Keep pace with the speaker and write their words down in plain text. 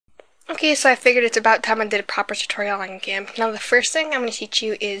Okay, so I figured it's about time I did a proper tutorial on Gimp. Now the first thing I'm going to teach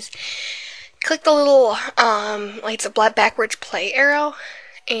you is click the little, like it's a backwards play arrow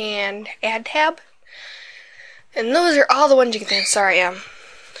and add tab. And those are all the ones you can do. Sorry, I'm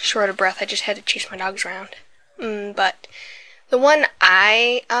short of breath. I just had to chase my dogs around. But the one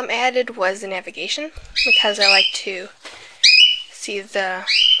I added was the navigation because I like to see the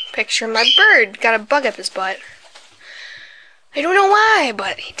picture. My bird got a bug up his butt. I don't know why,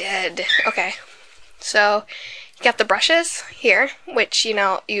 but he did. Okay, so you got the brushes here, which, you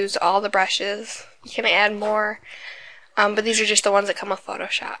know, use all the brushes. You can add more, but these are just the ones that come with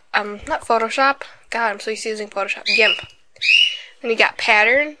Photoshop. Not Photoshop. God, I'm so used to using Photoshop. Gimp. Then you got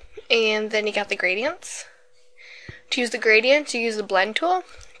pattern, and then you got the gradients. To use the gradients, you use the blend tool.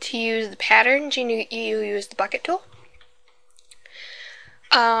 To use the patterns, you use the bucket tool.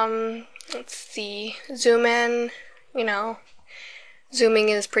 Let's see. Zoom in, you know. Zooming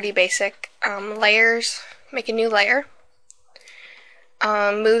is pretty basic. Layers, make a new layer.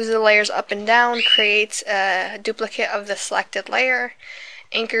 Moves the layers up and down, creates a duplicate of the selected layer,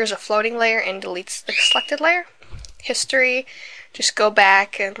 anchors a floating layer and deletes the selected layer. History, just go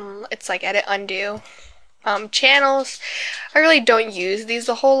back and it's like edit, undo. Channels, I really don't use these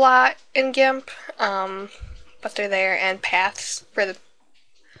a whole lot in Gimp, but they're there. And paths, for the,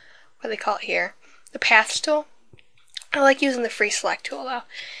 what do they call it here? The paths tool. I like using the free select tool though.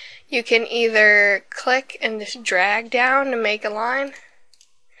 You can either click and just drag down to make a line,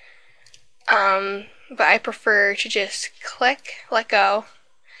 but I prefer to just click, let go,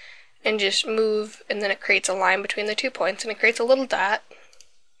 and just move, and then it creates a line between the 2 points, and it creates a little dot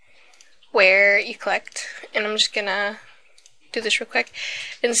where you clicked. And I'm just gonna do this real quick.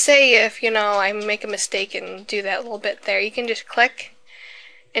 And say if, you know, I make a mistake and do that little bit there, you can just click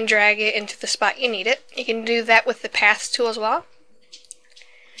and drag it into the spot you need it. You can do that with the paths tool as well.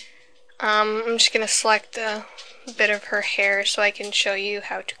 I'm just going to select a bit of her hair so I can show you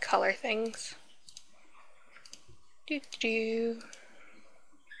how to color things. Okay,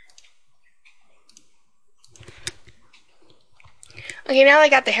 now that I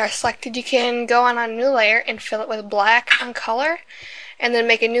got the hair selected, you can go on a new layer and fill it with black on color, and then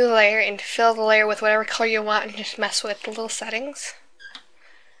make a new layer and fill the layer with whatever color you want and just mess with the little settings.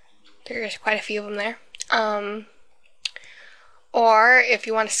 There's quite a few of them there. Or if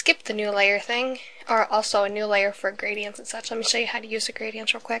you want to skip the new layer thing, or also a new layer for gradients and such, let me show you how to use the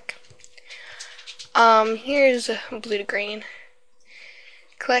gradients real quick. Here's blue to green.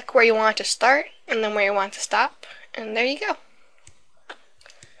 Click where you want to start and then where you want to stop, and there you go.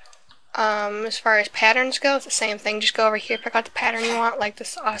 As far as patterns go, it's the same thing. Just go over here, pick out the pattern you want, like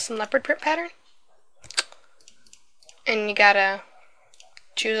this awesome leopard print pattern, and you gotta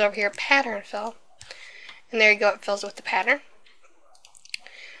choose over here pattern fill, and there you go, it fills with the pattern.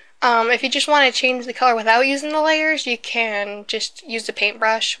 If you just want to change the color without using the layers, you can just use the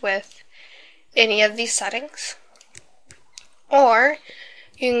paintbrush with any of these settings, or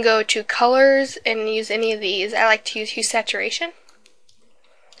you can go to colors and use any of these. I like to use hue saturation,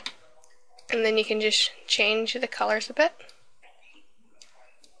 and then you can just change the colors a bit.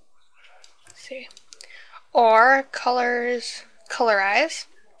 Let's see, or colors colorize,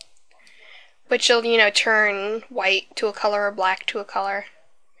 which will, you know, turn white to a color or black to a color.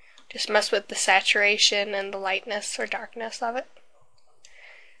 Just mess with the saturation and the lightness or darkness of it.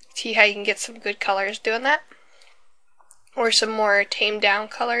 See how you can get some good colors doing that, or some more tamed down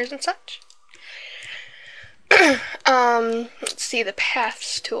colors and such. Let's see, the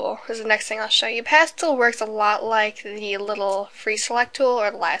paths tool is the next thing I'll show you. Paths tool works a lot like the little free select tool, or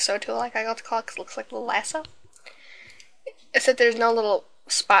the lasso tool, like I like to call it, because it looks like a little lasso. Except there's no little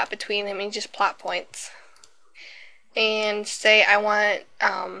spot between them, you just plot points. And say I want,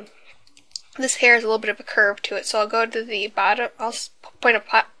 this hair is a little bit of a curve to it, so I'll go to the bottom, I'll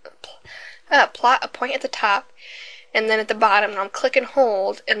plot a point at the top, and then at the bottom I'll click and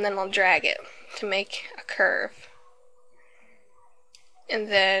hold, and then I'll drag it to make a curve. And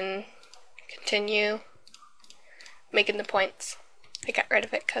then continue making the points. I got rid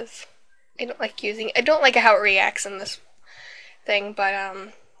of it because I don't like using it. I don't like how it reacts in this thing, but I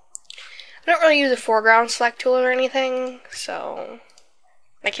don't really use a foreground select tool or anything, so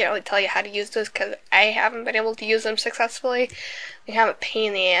I can't really tell you how to use those because I haven't been able to use them successfully. They have a pain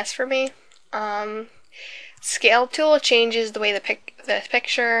in the ass for me. Scale tool changes the way the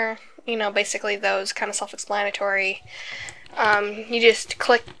picture, you know, basically those kind of self-explanatory. You just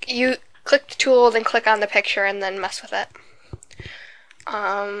click the tool, then click on the picture, and then mess with it.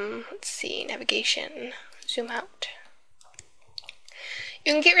 Let's see, navigation, zoom out.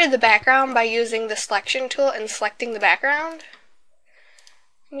 You can get rid of the background by using the selection tool and selecting the background.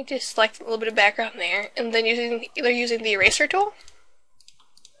 Let me just select a little bit of background there, and then either using the eraser tool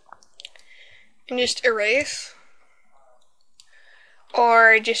and just erase,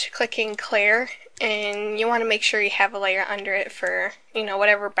 or just clicking clear, and you want to make sure you have a layer under it for, you know,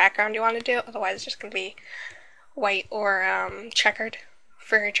 whatever background you want to do, otherwise it's just going to be white or checkered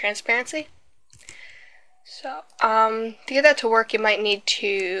for transparency. So to get that to work, you might need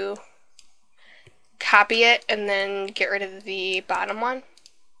to copy it and then get rid of the bottom one.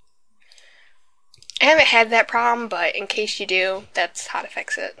 I haven't had that problem, but in case you do, that's how to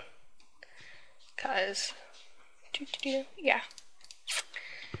fix it. Cause, yeah.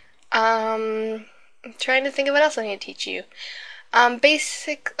 I'm trying to think of what else I need to teach you.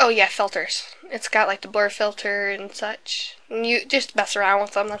 Oh yeah, filters. It's got like the blur filter and such. And you just mess around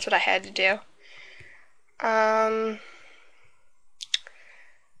with them. That's what I had to do. Then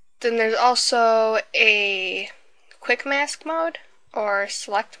there's also a quick mask mode or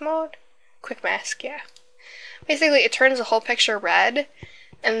select mode. Quick mask, yeah. Basically, it turns the whole picture red,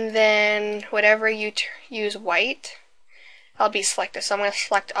 and then whatever you use white, I'll be selected. So I'm going to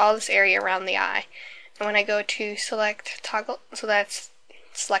select all this area around the eye. And when I go to select toggle, so that's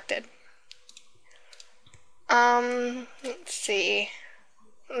selected. Let's see.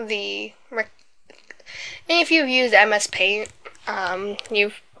 And if you've used MS Paint,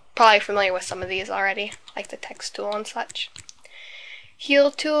 you're probably familiar with some of these already, like the text tool and such.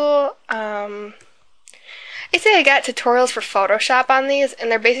 Heal tool, I say I got tutorials for Photoshop on these,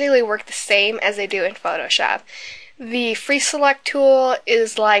 and they basically work the same as they do in Photoshop. The free select tool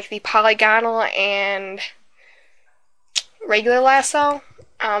is like the polygonal and regular lasso.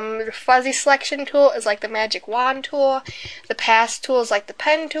 The fuzzy selection tool is like the magic wand tool. The pass tool is like the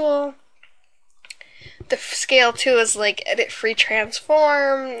pen tool. The scale tool is like edit free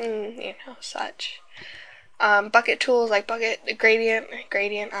transform, and, you know, such. Bucket tools like bucket,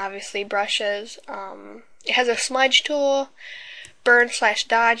 gradient obviously, brushes. It has a smudge tool,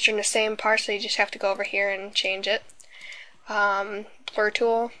 burn/dodge in the same part, so you just have to go over here and change it. Blur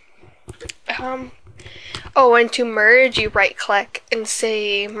tool. Oh, and to merge, you right click and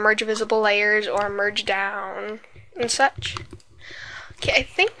say merge visible layers or merge down and such. Okay, I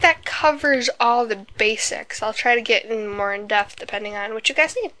think that covers all the basics. I'll try to get in more in depth depending on what you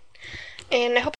guys need. And I hope